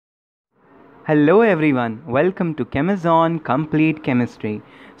Hello everyone, welcome to Chemizon Complete Chemistry.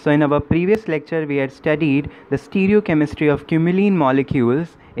 So in our previous lecture we had studied the stereochemistry of cumulene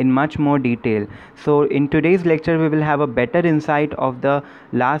molecules in much more detail. So in today's lecture we will have a better insight of the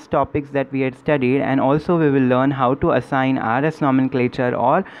last topics that we had studied, and also we will learn how to assign R&S nomenclature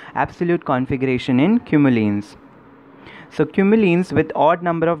or absolute configuration in cumulenes. So cumulenes with odd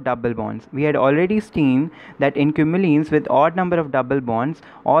number of double bonds. We had already seen that in cumulenes with odd number of double bonds,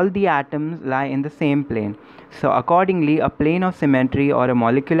 all the atoms lie in the same plane. So accordingly, a plane of symmetry or a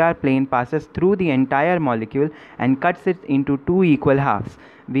molecular plane passes through the entire molecule and cuts it into two equal halves.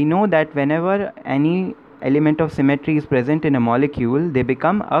 We know that whenever any element of symmetry is present in a molecule, they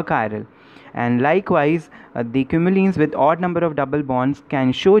become achiral. And likewise, the cumulenes with odd number of double bonds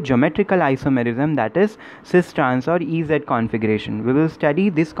can show geometrical isomerism, that is cis trans or EZ configuration. We will study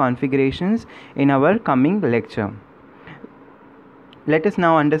these configurations in our coming lecture. Let us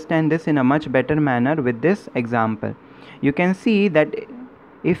now understand this in a much better manner with this example. You can see that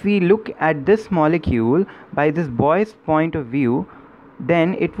if we look at this molecule by this boy's point of view,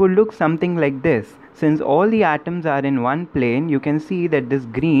 then it will look something like this. Since all the atoms are in one plane, you can see that this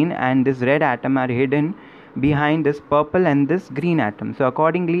green and this red atom are hidden behind this purple and this green atom. So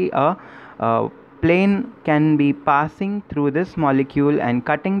accordingly, a plane can be passing through this molecule and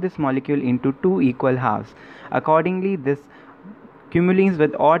cutting this molecule into two equal halves. Accordingly, this cumulenes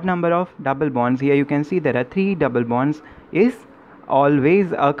with odd number of double bonds, here you can see there are 3 double bonds, is always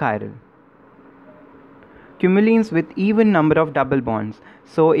achiral. Cumulenes with even number of double bonds.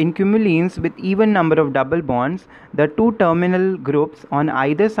 So in cumulenes with even number of double bonds, the two terminal groups on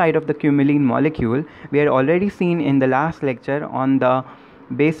either side of the cumulene molecule, we had already seen in the last lecture on the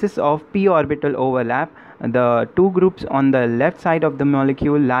basis of p orbital overlap, the two groups on the left side of the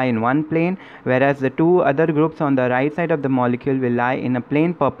molecule lie in one plane, whereas the two other groups on the right side of the molecule will lie in a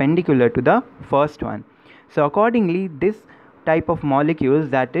plane perpendicular to the first one. So accordingly, this type of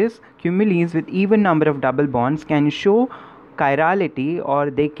molecules, that is cumulenes with even number of double bonds, can show chirality, or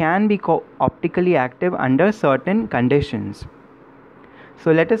they can be optically active under certain conditions.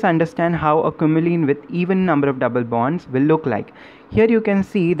 So let us understand how a cumulene with even number of double bonds will look like. Here you can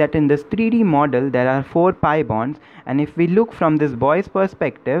see that in this 3D model there are 4 pi bonds, and if we look from this boy's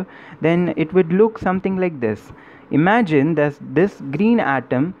perspective, then it would look something like this. Imagine that this green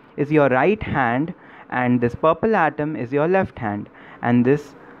atom is your right hand and this purple atom is your left hand, and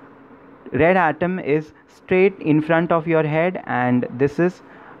this red atom is straight in front of your head, and this is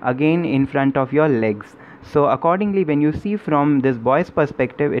again in front of your legs. So accordingly, when you see from this boy's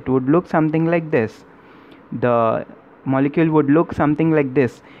perspective, it would look something like this. The molecule would look something like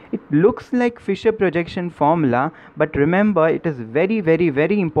this. It looks like Fischer projection formula, but remember, it is very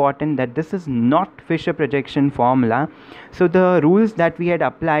important that this is not Fischer projection formula. So the rules that we had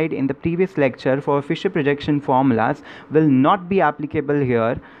applied in the previous lecture for Fischer projection formulas will not be applicable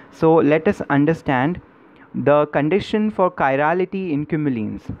here. So let us understand the condition for chirality in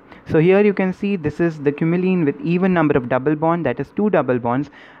cumulenes. So here you can see this is the cumulene with even number of double bond, that is 2 double bonds.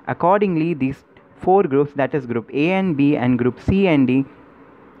 Accordingly, these 4 groups, that is group A and B and group C and D,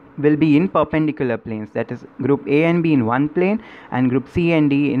 will be in perpendicular planes, that is group A and B in one plane and group C and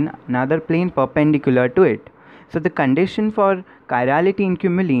D in another plane perpendicular to it. So the condition for chirality in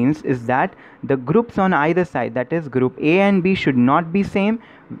cumulenes is that the groups on either side, that is group A and B, should not be same.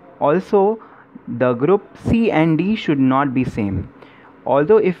 Also the group C and D should not be same.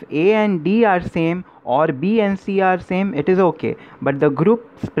 Although if A and D are same or B and C are same, it is okay, but the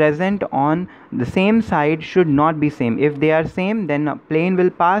groups present on the same side should not be same. If they are same, then a plane will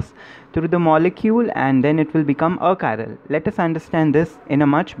pass through the molecule and then it will become achiral. Let us understand this in a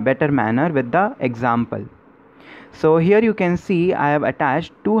much better manner with the example. So here you can see I have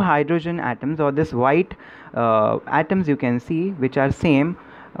attached 2 hydrogen atoms, or this white atoms you can see, which are same.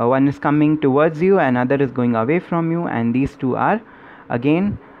 One is coming towards you and other is going away from you, and these two are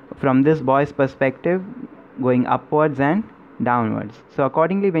again from this boy's perspective going upwards and downwards. So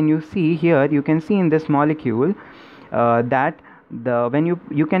accordingly, when you see here, you can see in this molecule that when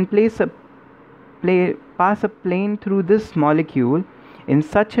you can pass a plane through this molecule in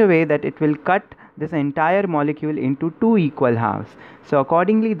such a way that it will cut this entire molecule into 2 equal halves. So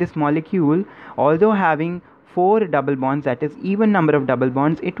accordingly, this molecule, although having 4 double bonds, that is even number of double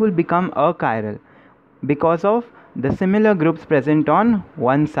bonds, it will become achiral because of the similar groups present on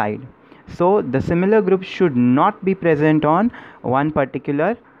one side. So the similar groups should not be present on one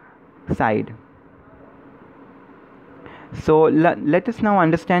particular side. So let us now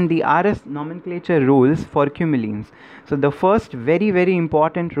understand the RS nomenclature rules for cumulenes. So the first very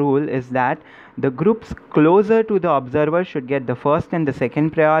important rule is that the groups closer to the observer should get the first and the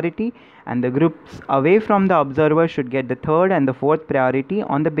second priority, and the groups away from the observer should get the third and the fourth priority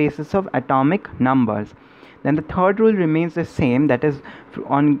on the basis of atomic numbers. Then the third rule remains the same, that is,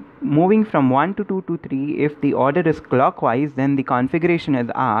 on moving from 1 to 2 to 3, if the order is clockwise, then the configuration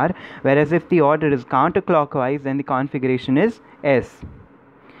is R, whereas if the order is counterclockwise, then the configuration is S.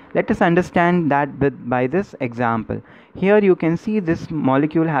 Let us understand that by this example. Here you can see this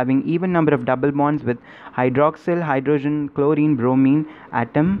molecule having even number of double bonds with hydroxyl, hydrogen, chlorine, bromine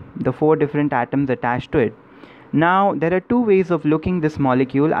atom, the 4 different atoms attached to it. Now there are two ways of looking this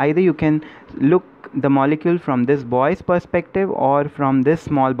molecule. Either you can look the molecule from this boy's perspective or from this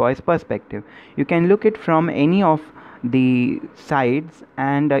small boy's perspective. You can look it from any of the sides,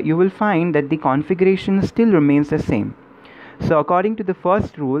 and you will find that the configuration still remains the same. So according to the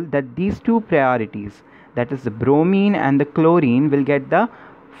first rule, that these two priorities, that is the bromine and the chlorine, will get the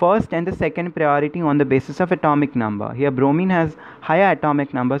first and the second priority on the basis of atomic number. Here bromine has higher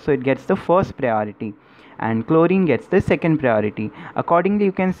atomic number, so it gets the first priority, and chlorine gets the second priority. Accordingly,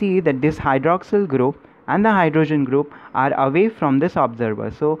 you can see that this hydroxyl group and the hydrogen group are away from this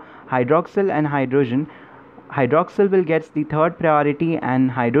observer. So hydroxyl and hydroxyl will get the third priority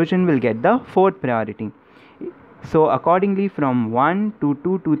and hydrogen will get the fourth priority. So accordingly, from 1 to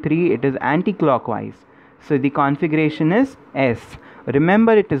 2 to 3, it is anti-clockwise. So the configuration is S.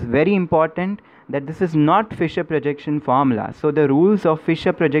 Remember, it is very important that this is not Fisher projection formula. So the rules of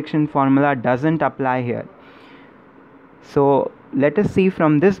Fisher projection formula doesn't apply here. So let us see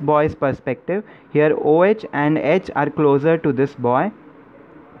from this boy's perspective. Here OH and H are closer to this boy.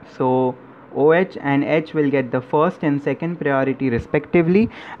 So OH and H will get the first and second priority respectively,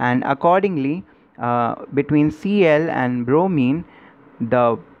 and accordingly between Cl and bromine,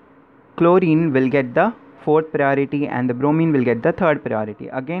 the chlorine will get the fourth priority and the bromine will get the third priority.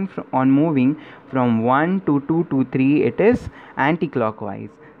 Again, on moving from 1 to 2 to 3, it is anti-clockwise.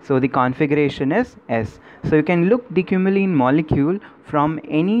 So the configuration is S. So you can look the cumulene molecule from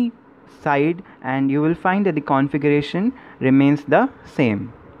any side and you will find that the configuration remains the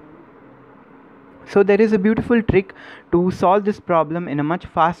same. So there is a beautiful trick to solve this problem in a much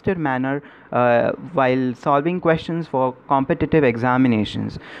faster manner while solving questions for competitive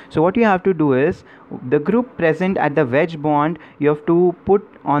examinations. So what you have to do is, the group present at the wedge bond you have to put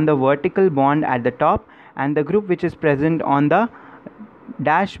on the vertical bond at the top, and the group which is present on the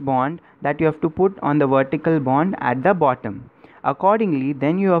dash bond, that you have to put on the vertical bond at the bottom. Accordingly,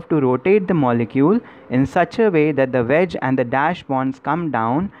 then you have to rotate the molecule in such a way that the wedge and the dash bonds come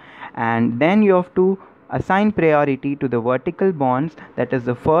down, and then you have to assign priority to the vertical bonds, that is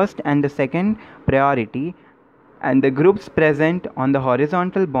the first and the second priority, and the groups present on the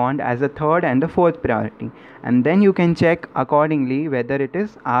horizontal bond as the third and the fourth priority, and then you can check accordingly whether it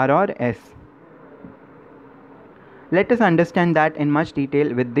is R or S. Let us understand that in much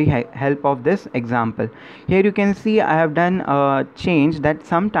detail with the help of this example. Here you can see I have done a change, that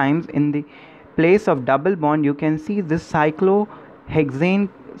sometimes in the place of double bond you can see this cyclohexane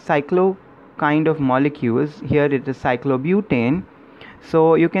cyclo kind of molecules. Here it is cyclobutane.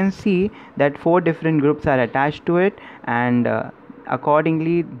 So you can see that 4 different groups are attached to it, and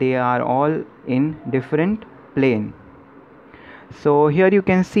accordingly they are all in different plane. So here you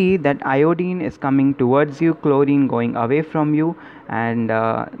can see that iodine is coming towards you, chlorine going away from you, and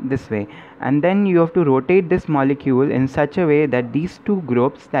this way. And then you have to rotate this molecule in such a way that these two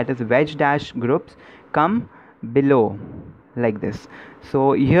groups, that is wedge dash groups, come below like this.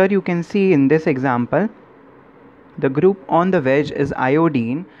 So here you can see in this example, the group on the wedge is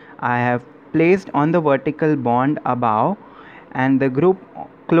iodine. I have placed on the vertical bond above, and the group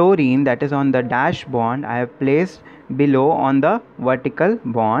chlorine, that is on the dash bond, I have placed below on the vertical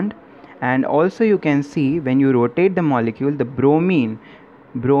bond. And also you can see when you rotate the molecule, the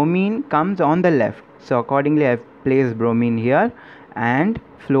bromine comes on the left. So accordingly I have placed bromine here and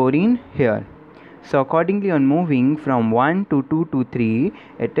fluorine here. So accordingly, on moving from 1 to 2 to 3,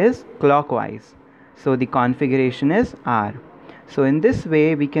 it is clockwise. So the configuration is R. So in this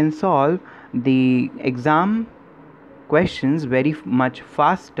way we can solve the exam questions very much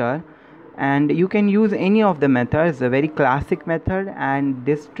faster, and you can use any of the methods, the very classic method and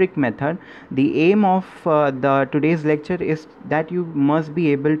this trick method. The aim of today's lecture is that you must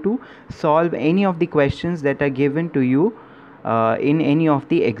be able to solve any of the questions that are given to you in any of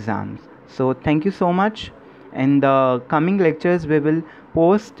the exams. So thank you so much. In the coming lectures we will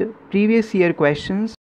post previous year questions